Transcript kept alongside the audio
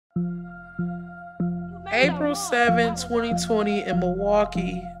April 7, 2020 in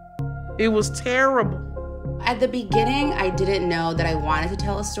Milwaukee. It was terrible. At the beginning, I didn't know that I wanted to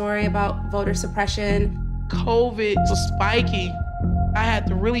tell a story about voter suppression. COVID was spiking. I had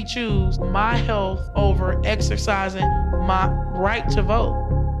to really choose my health over exercising my right to vote.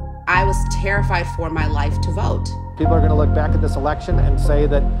 I was terrified for my life to vote. People are going to look back at this election and say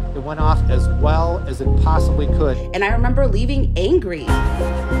that it went off as well as it possibly could. And I remember leaving angry.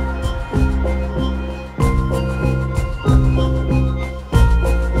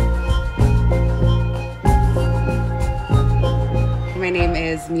 My name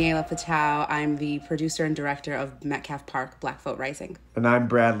is Miela Fetaw. I'm the producer and director of METCALFE PARK, Black Vote Rising. And I'm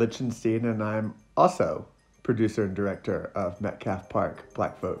Brad Lichtenstein, and I'm also producer and director of METCALFE PARK,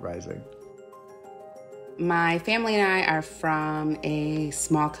 Black Vote Rising. My family and I are from a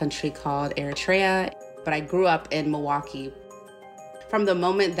small country called Eritrea, but I grew up in Milwaukee. From the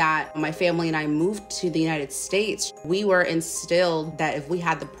moment that my family and I moved to the United States, we were instilled that if we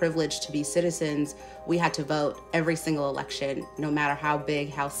had the privilege to be citizens, we had to vote every single election, no matter how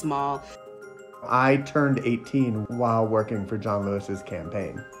big, how small. I turned 18 while working for John Lewis's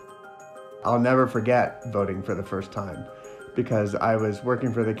campaign. I'll never forget voting for the first time because I was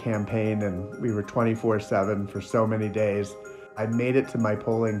working for the campaign and we were 24/7 for so many days. I made it to my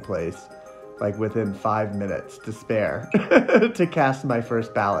polling place like within 5 minutes to spare to cast my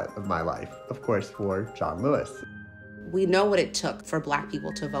first ballot of my life, of course, for John Lewis. We know what it took for Black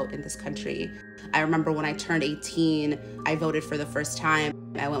people to vote in this country. I remember when I turned 18, I voted for the first time.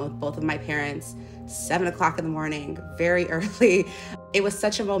 I went with both of my parents, 7 o'clock in the morning, very early. It was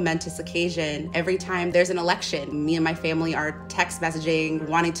such a momentous occasion. Every time there's an election, me and my family are text messaging,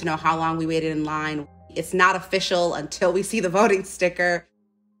 wanting to know how long we waited in line. It's not official until we see the voting sticker.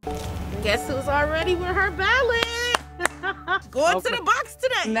 Guess who's already with her ballot? Going to the box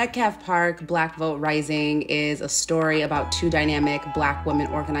today. METCALFE PARK, Black Vote Rising is a story about two dynamic Black women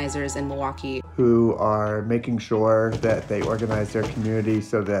organizers in Milwaukee who are making sure that they organize their community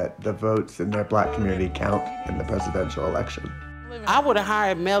so that the votes in their Black community count in the presidential election. I would have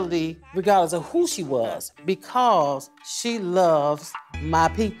hired Melody regardless of who she was because she loves my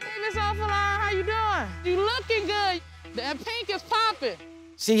people. Hey, Miss Awfulline, how you doing? You looking good. That pink is popping.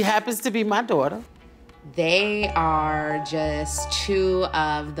 She happens to be my daughter. They are just two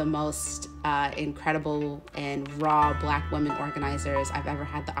of the most incredible and raw Black women organizers I've ever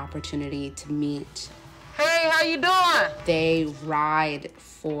had the opportunity to meet. Hey, how you doing? They ride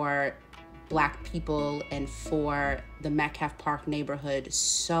for Black people and for the METCALFE PARK neighborhood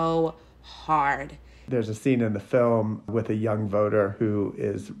so hard. There's a scene in the film with a young voter who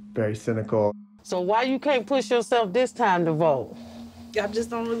is very cynical. So why you can't push yourself this time to vote? I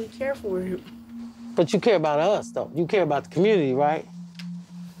just don't really care for you. But you care about us, though. You care about the community, right?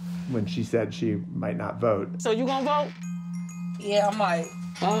 When she said she might not vote. So you gonna vote? Yeah, I might.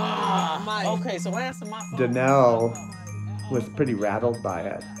 I might. Okay, so answer my phone. Danelle was pretty rattled by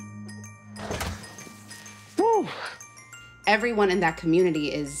it. Whew. Everyone in that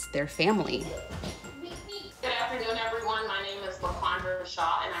community is their family. Good afternoon, everyone. My name is LaQuandra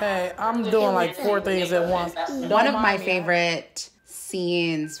Shaw. And Hey, I'm doing like 4 things at once. One of my favorite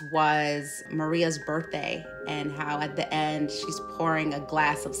scenes was Maria's birthday and how at the end she's pouring a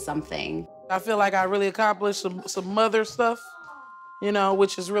glass of something. I feel like I really accomplished some mother stuff, you know,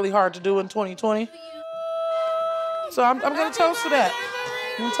 which is really hard to do in 2020. So I'm going to toast to that.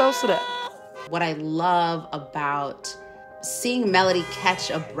 I'm going to toast to that. What I love about seeing Melody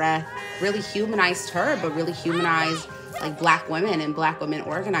catch a breath really humanized her, but really humanized like Black women and Black women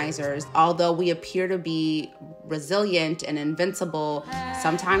organizers. Although we appear to be resilient and invincible,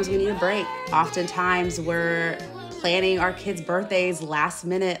 sometimes we need a break. Oftentimes we're planning our kids' birthdays last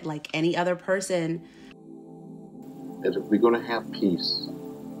minute like any other person. That if we're going to have peace,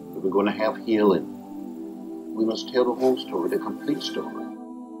 if we're going to have healing, we must tell the whole story, the complete story.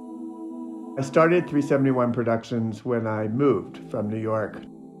 I started 371 Productions when I moved from New York.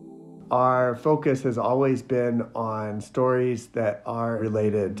 Our focus has always been on stories that are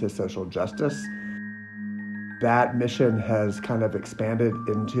related to social justice. That mission has kind of expanded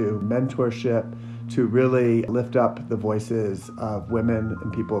into mentorship to really lift up the voices of women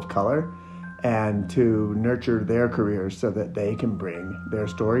and people of color and to nurture their careers so that they can bring their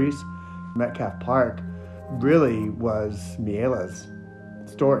stories. METCALFE PARK really was Miela's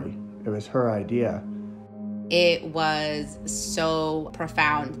story. It was her idea. It was so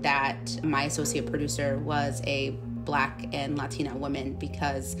profound that my associate producer was a Black and Latina women,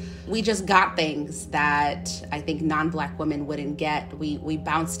 because we just got things that I think non-Black women wouldn't get. We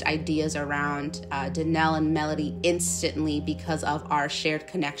bounced ideas around. Danelle and Melody instantly, because of our shared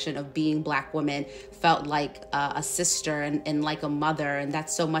connection of being Black women, felt like a sister and like a mother, and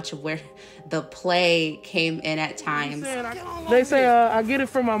that's so much of where the play came in at times. They say I get it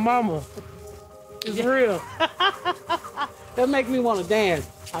from my mama. It's real. That make me want to dance.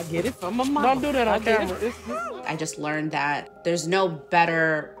 I get it from my mama. Don't do that on camera. I just learned that there's no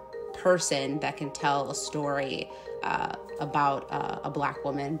better person that can tell a story about a Black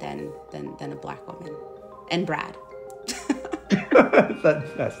woman than a Black woman. And Brad.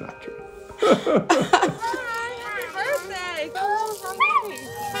 That's not true.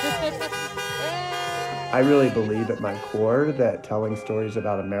 I really believe at my core that telling stories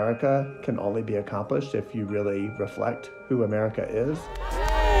about America can only be accomplished if you really reflect who America is.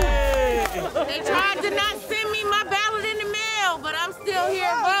 They tried to not send me my ballot in the mail, but I'm still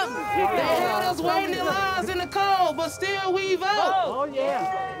here voting. They had us waiting in lines in the cold, but still we vote. Oh,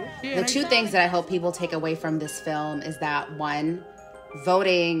 yeah. The two things that I hope people take away from this film is that, one,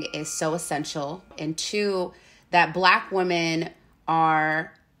 voting is so essential, and two, that Black women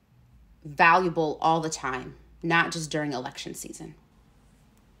are valuable all the time, not just during election season.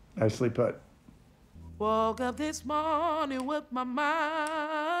 Nicely put. Woke up this morning with my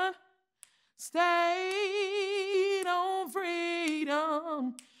mind stayed on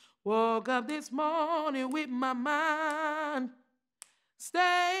freedom. Woke up this morning with my mind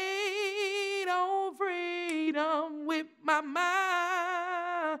stayed on freedom, with my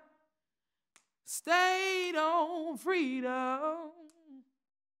mind stayed on freedom.